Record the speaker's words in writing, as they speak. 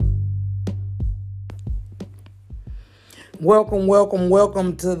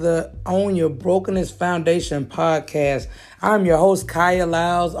Welcome to the Own Your Brokenness Foundation podcast. I'm your host,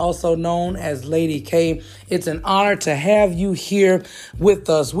 Kiah, also known as Lady K. It's an honor to have you here with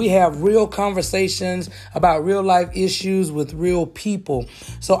us. We have real conversations about real life issues with real people.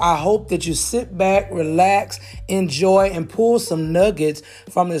 So I hope that you sit back, relax, enjoy, and pull some nuggets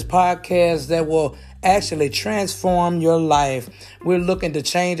from this podcast that will actually transform your life. We're looking to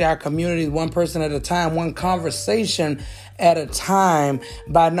change our communities one person at a time, one conversation at a time,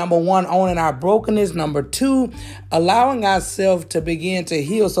 by number one, owning our brokenness. Number two, allowing ourselves to begin to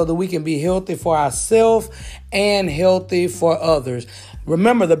heal so that we can be healthy for ourselves and healthy for others.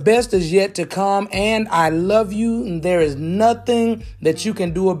 Remember, the best is yet to come, and I love you, and there is nothing that you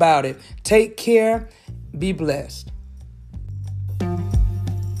can do about it. Take care. Be blessed.